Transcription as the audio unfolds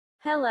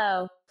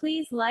Hello,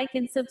 please like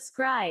and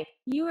subscribe.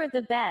 You are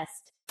the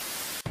best.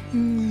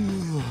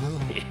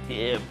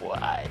 Yeah,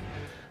 boy.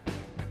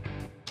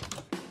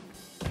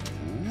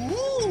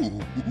 Ooh.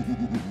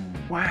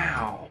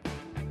 Wow.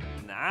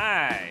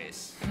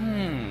 Nice.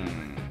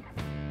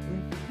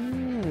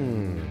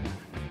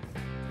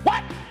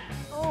 What?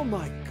 Oh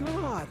my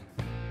God.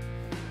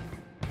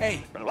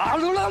 Hey.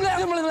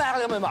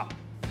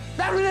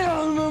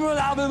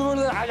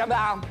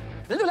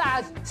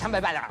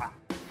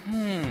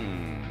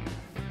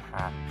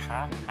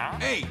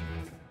 Hey.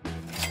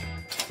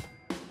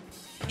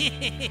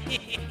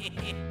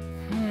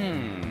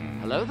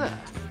 Hello there.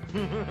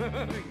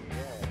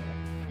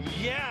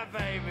 Yeah,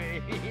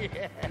 baby.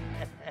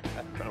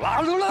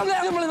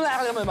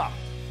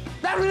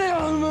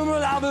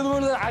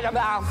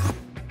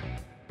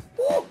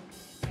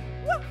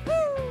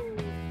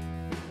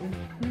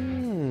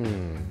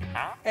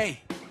 Hey.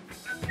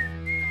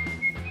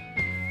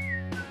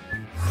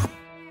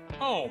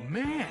 Oh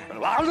man.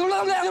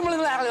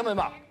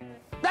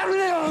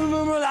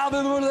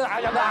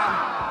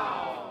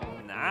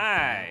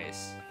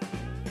 Nice.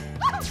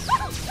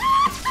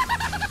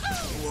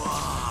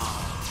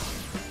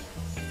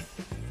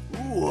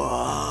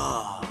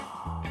 Wow.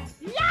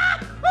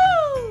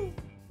 Yahoo!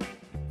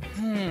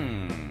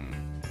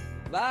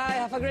 Bye.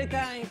 Have a great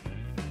time.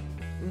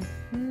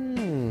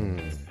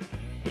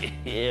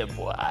 Yeah,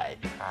 boy.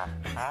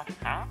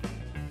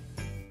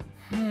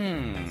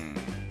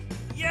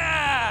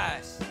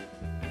 Yes.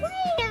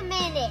 Wait a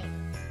minute.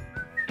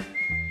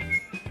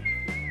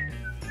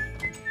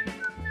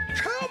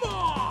 Come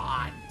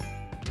on.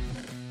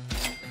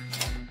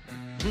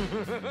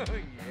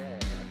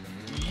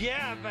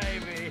 Yeah,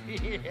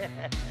 baby.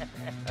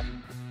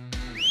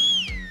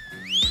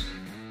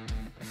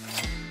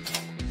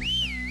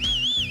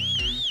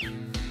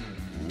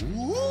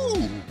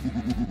 Ooh.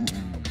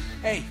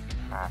 Hey.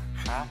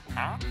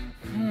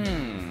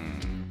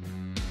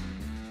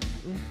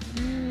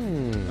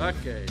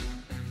 Okay.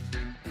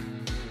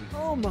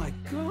 Oh my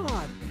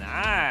God.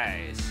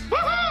 Nice.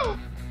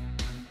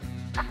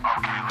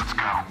 Okay, let's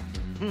go.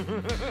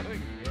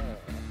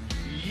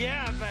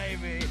 Yeah,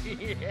 baby.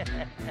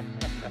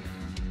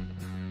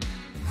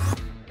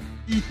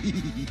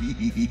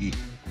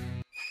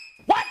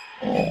 What?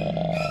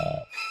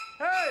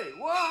 Hey,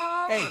 what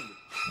happened? Hey.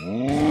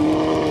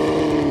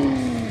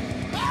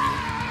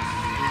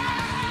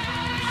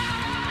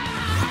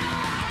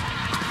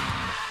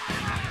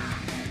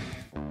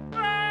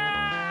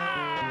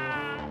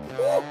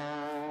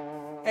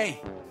 Hey.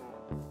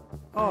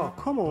 Oh,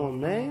 come on,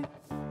 man.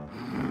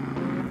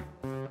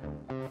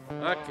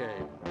 Okay.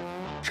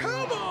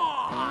 Come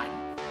on.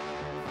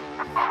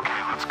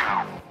 Okay, let's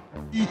go.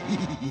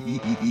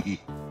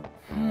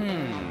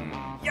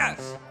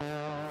 Yes.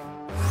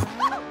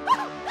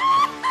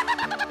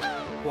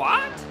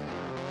 What?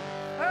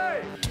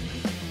 Hey.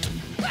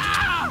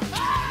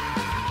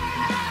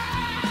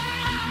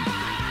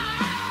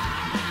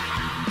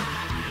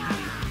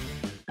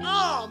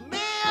 Oh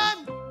man.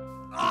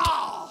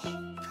 Oh,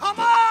 come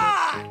on.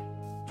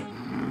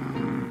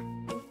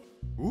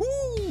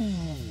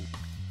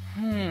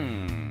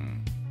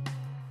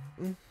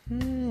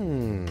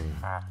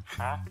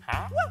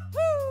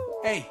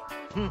 Hey.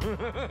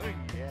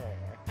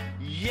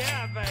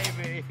 Yeah,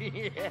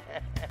 baby.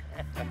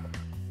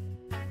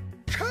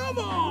 Come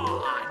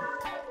on.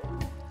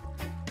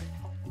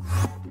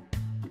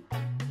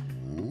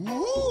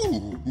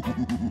 Ooh.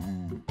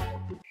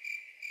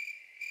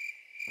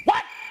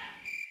 What?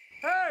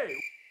 Hey.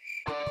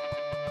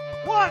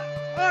 What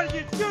are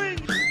you doing?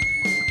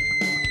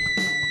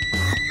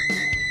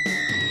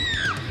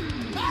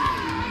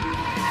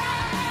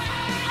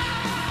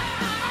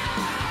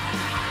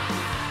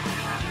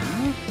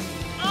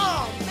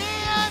 Oh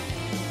man.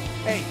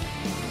 Hey.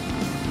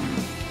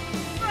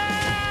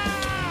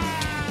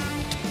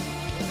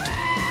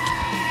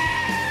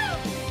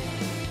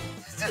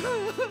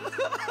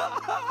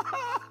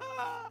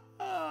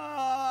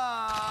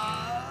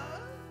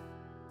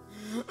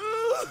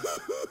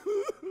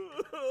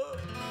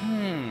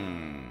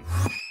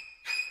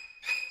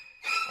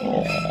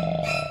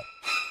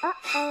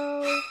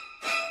 Uh-oh.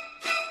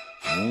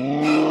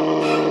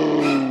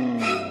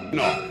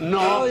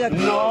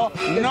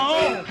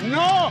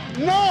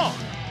 No.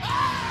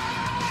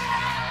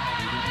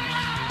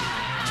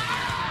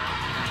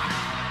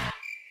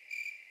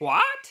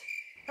 What?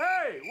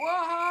 Hey,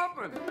 what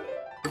happened?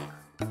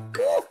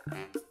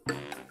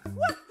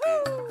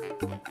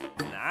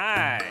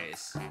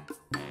 Nice.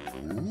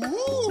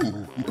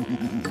 Ooh.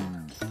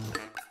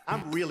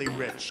 I'm really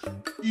rich.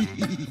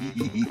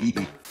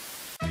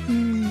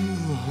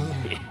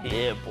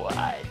 Yeah, boy.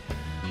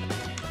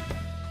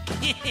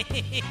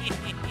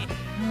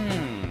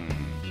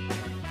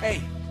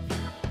 Hey.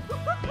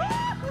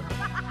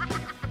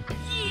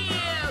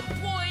 Yeah,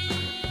 boy.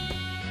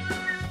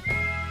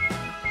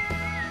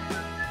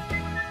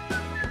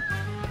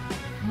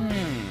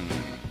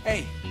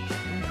 Hey.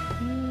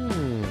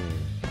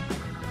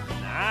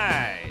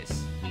 Nice.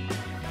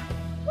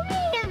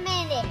 Wait a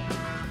minute.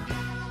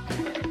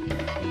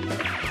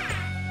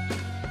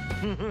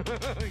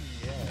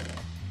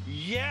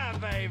 Yeah,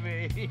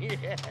 baby.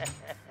 Yeah.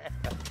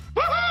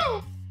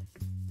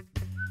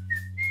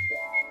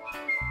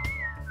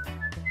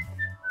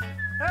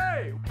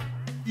 Hey!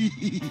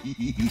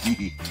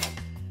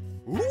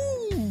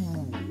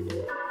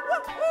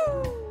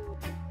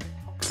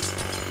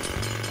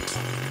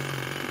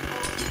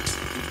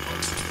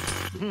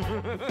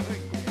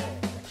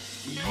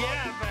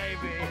 Yeah,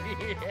 baby.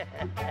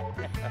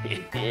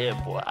 Yeah,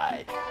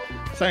 boy.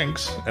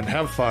 Thanks, and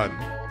have fun.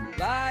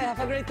 Bye, have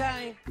a great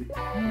time.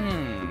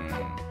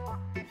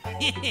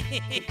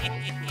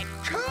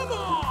 Come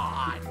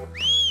on!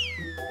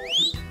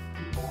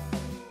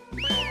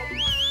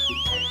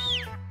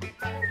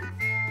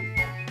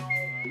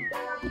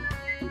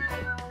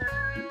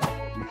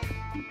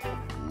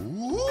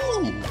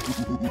 Ooh.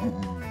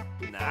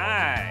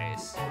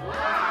 Nice.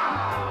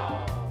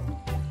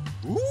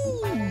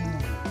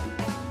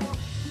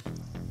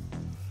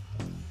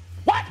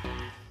 What?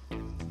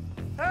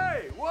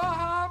 Hey, what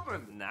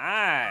happened?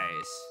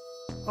 Nice.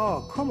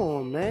 Oh, come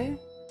on, man.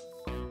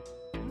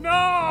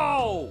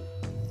 No!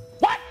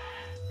 What?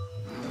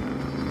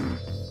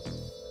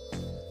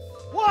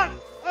 What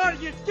are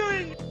you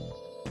doing?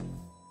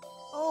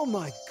 Oh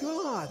my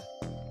God.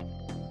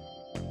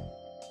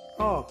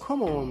 Oh,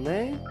 come on,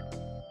 man.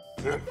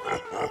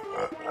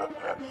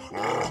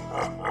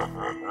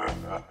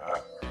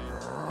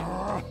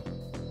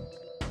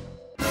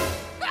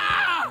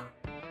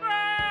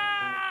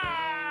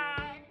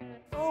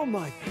 Oh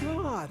my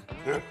God.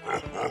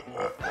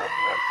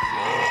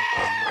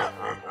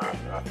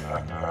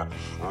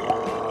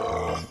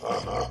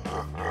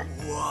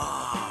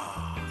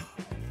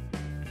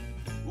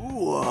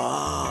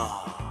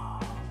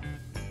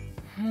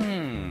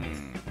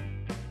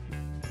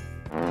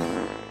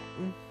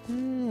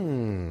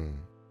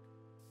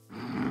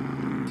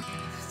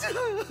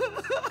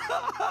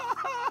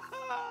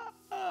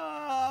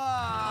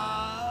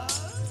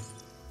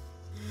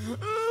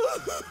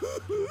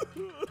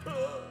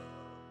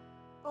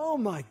 Oh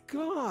my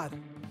God.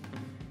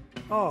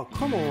 Oh,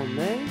 come on,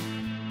 man.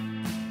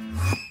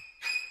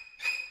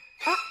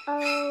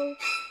 Uh-oh.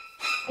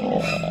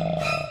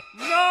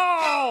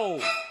 No!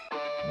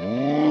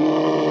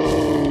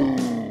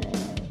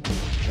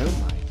 Oh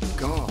my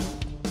God.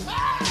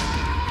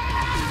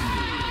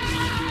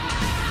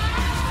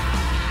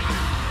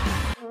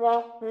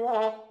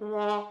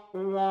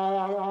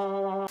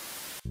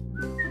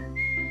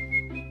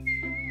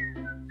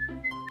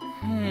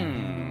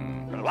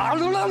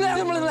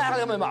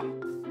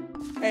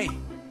 Hey,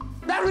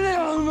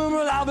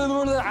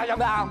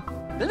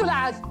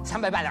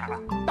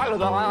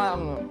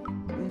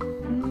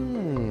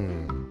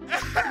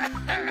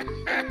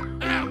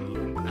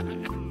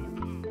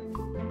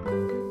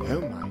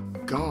 Oh my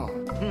God.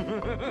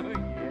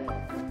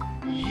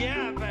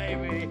 Yeah,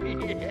 baby.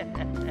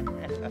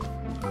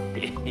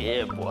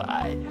 Yeah,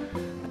 boy.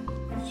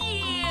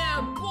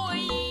 Yeah, boy!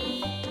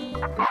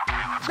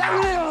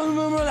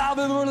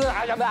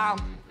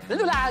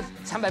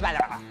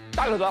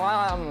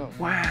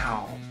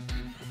 Wow.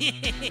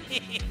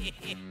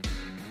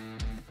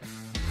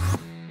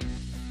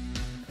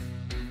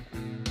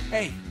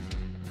 hey,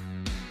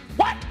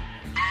 What?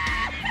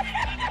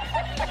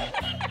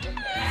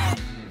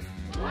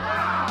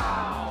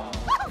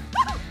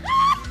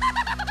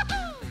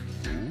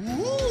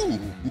 Ooh.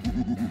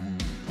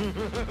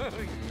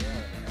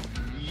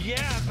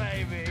 Yeah,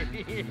 baby.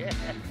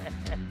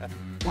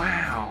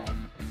 Wow.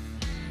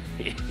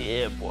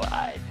 Yeah,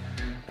 boy.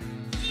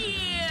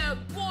 Yeah,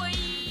 boy!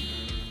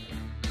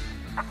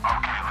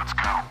 Okay, let's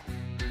go.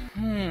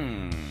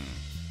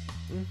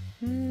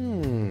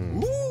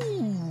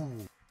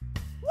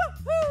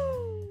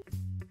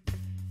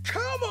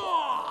 Come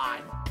on!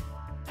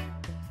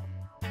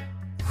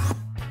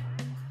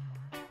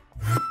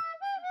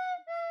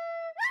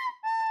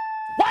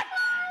 What?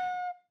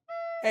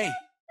 hey.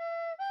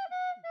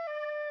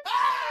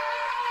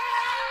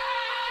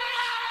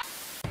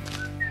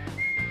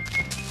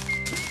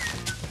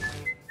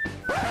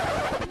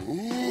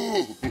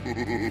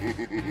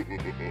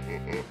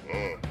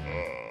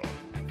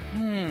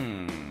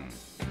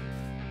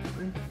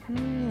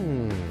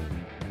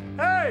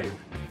 Hey!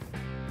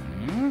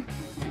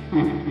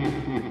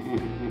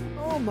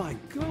 Oh my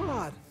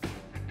God.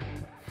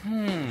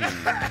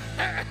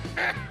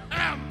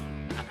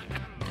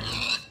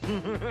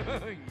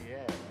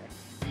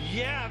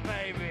 Yeah,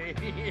 baby.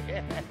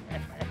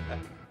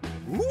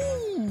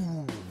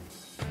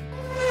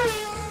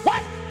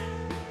 What?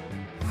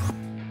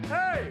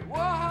 Hey, what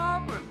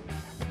happened?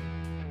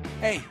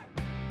 Hey,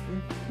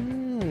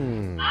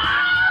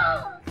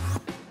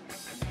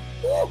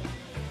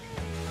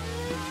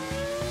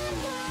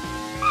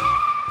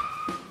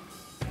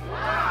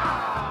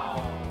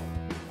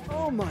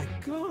 Oh my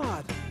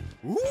God.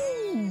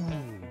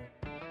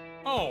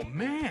 Oh,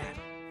 man.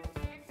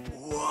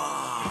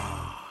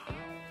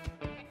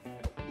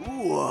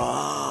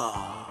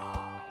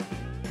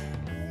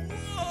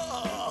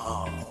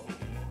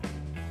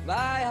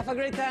 bye, have a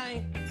great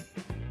time.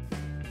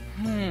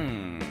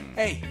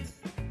 Hey,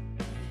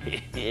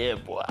 Yeah,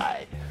 boy.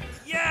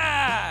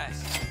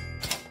 Yes!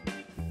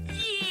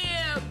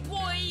 Yeah,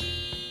 boy!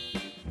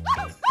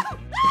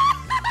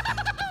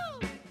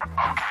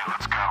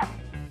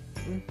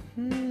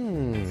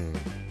 Hmm.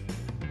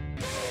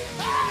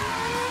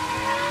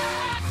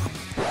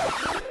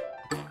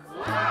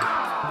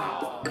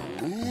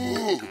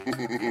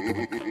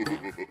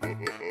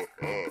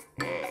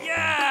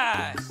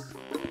 Yes!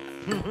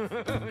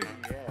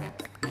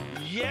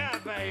 Yeah,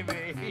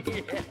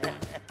 baby!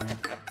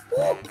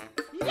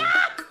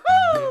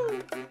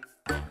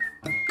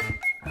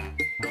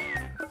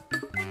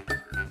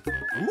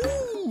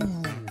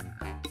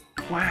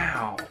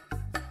 Wow.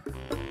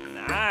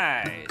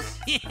 Nice!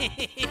 Yeah,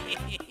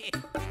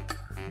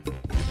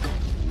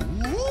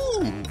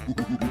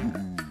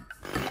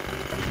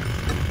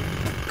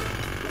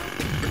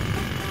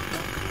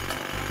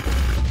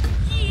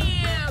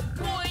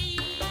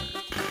 boy!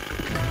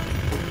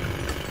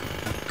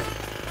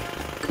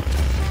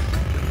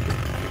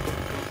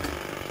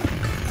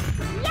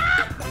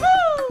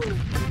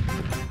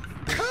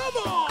 Come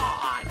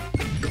on!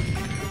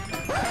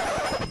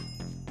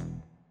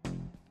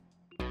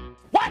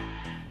 What?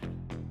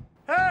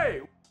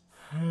 Hey!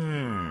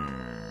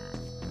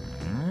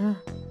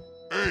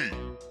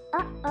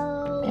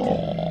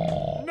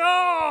 Uh-oh.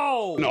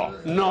 No!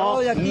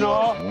 No, de aquí.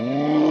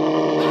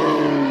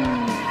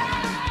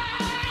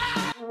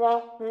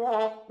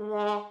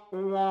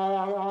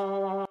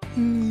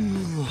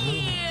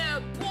 Yeah,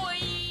 boy!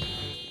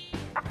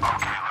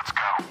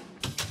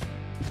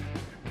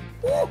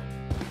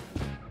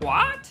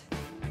 What?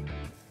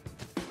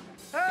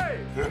 Hey!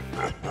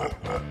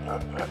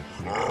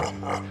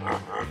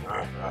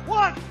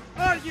 What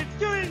are you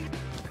doing?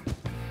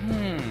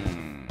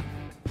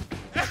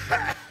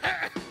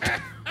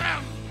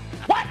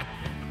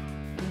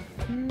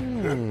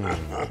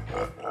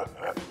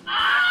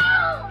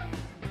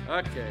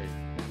 Okay.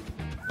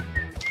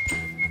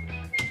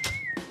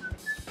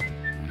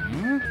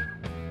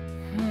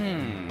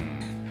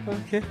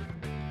 Okay.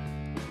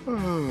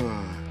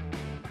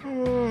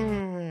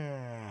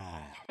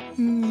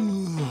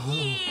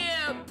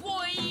 Yeah,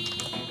 boy!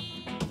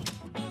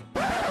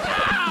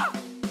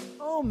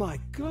 Oh my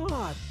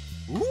god.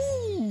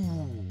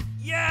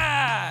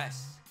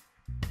 Yes!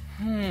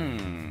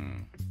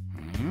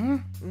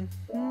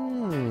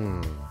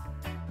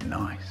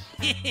 Nice.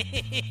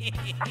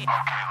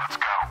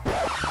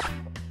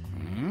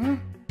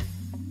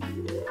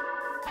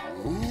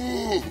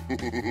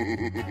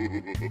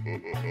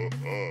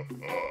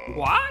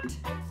 What?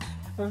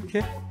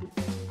 Okay.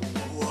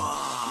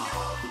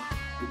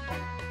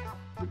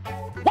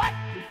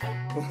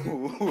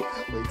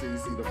 Wait till you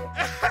see the.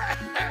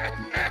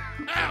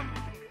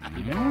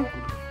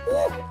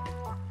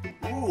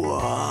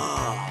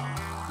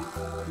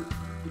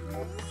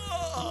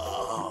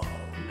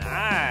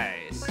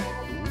 Nice!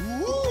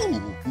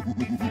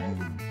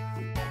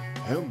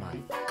 Oh my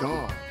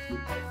god.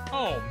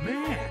 Oh,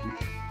 man.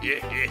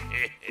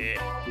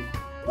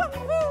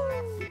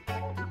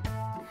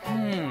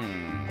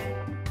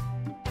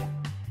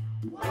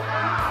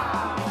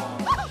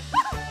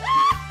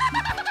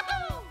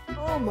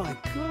 Oh my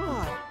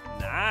god.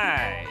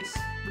 Nice!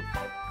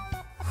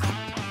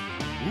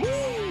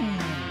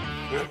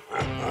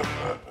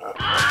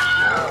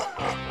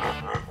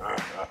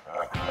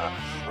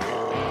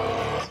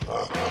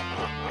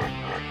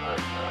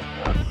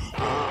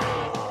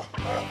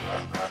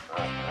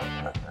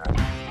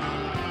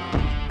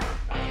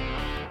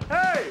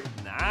 Hey!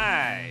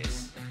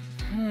 Nice!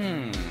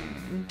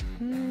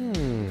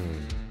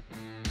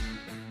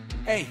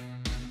 Hey,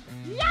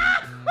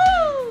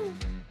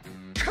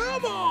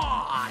 Come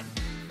on!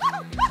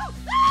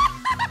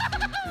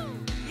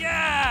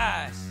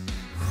 Yes!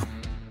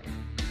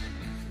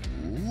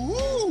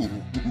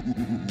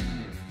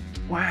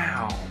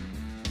 Wow.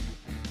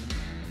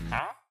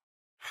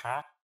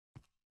 Huh?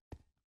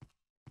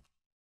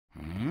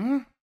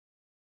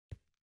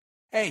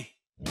 hey.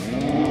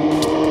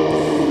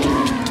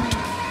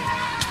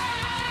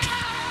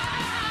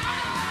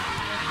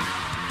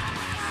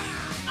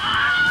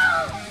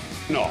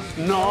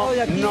 No,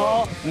 de aquí.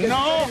 No!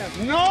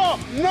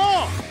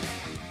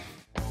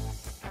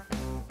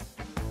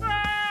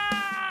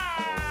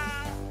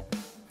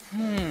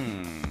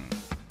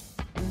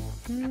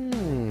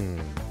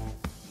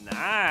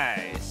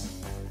 Nice!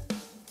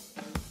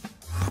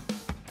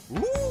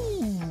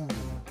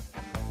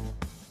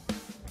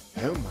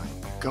 Oh my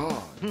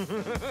god.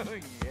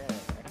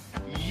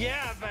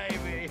 Yeah,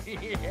 baby!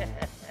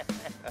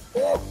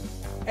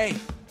 Hey,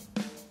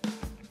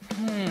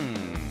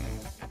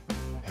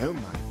 Oh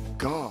my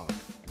god.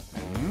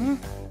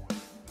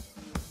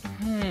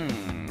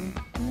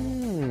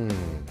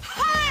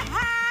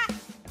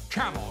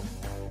 Come on.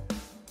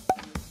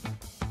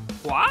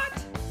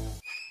 What?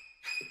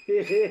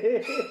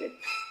 Hey!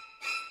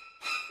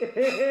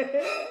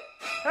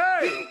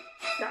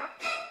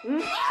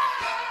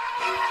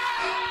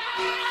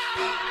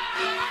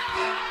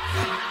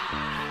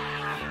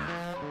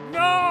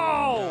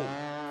 No!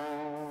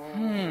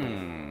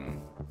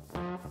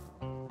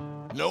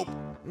 Nope.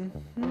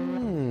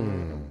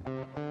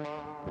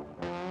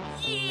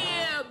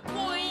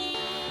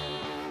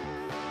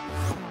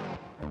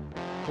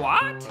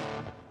 What?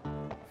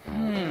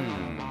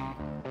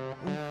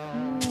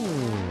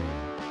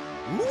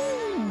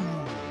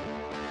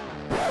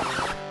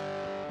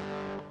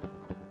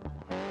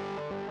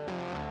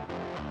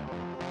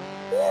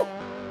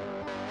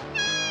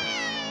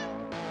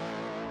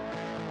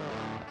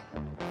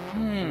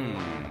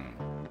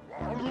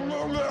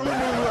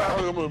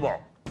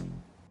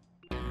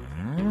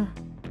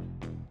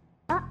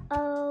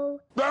 Uh-oh.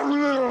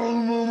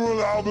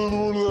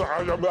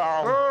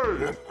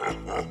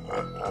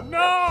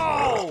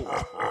 No!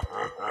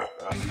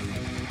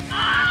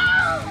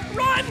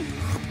 Run!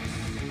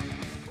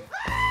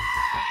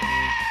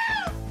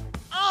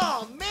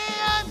 Oh,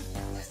 man!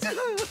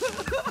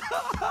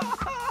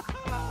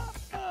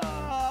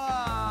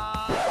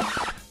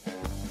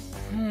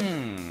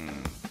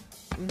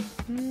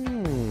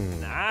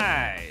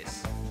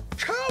 Nice.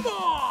 Come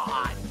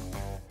on!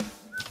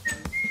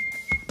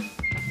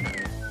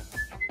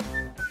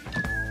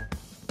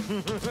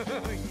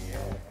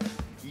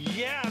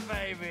 Yeah,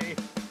 baby.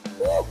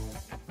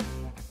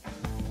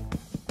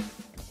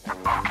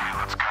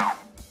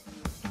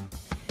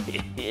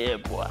 Yeah,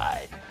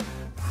 boy.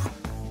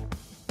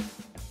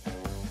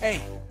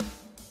 Hey.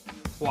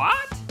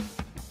 What?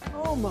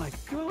 Oh my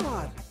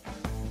God.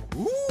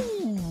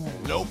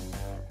 Nope.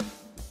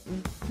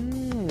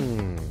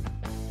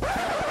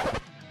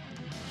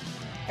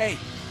 Hey.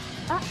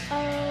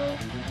 Uh-oh.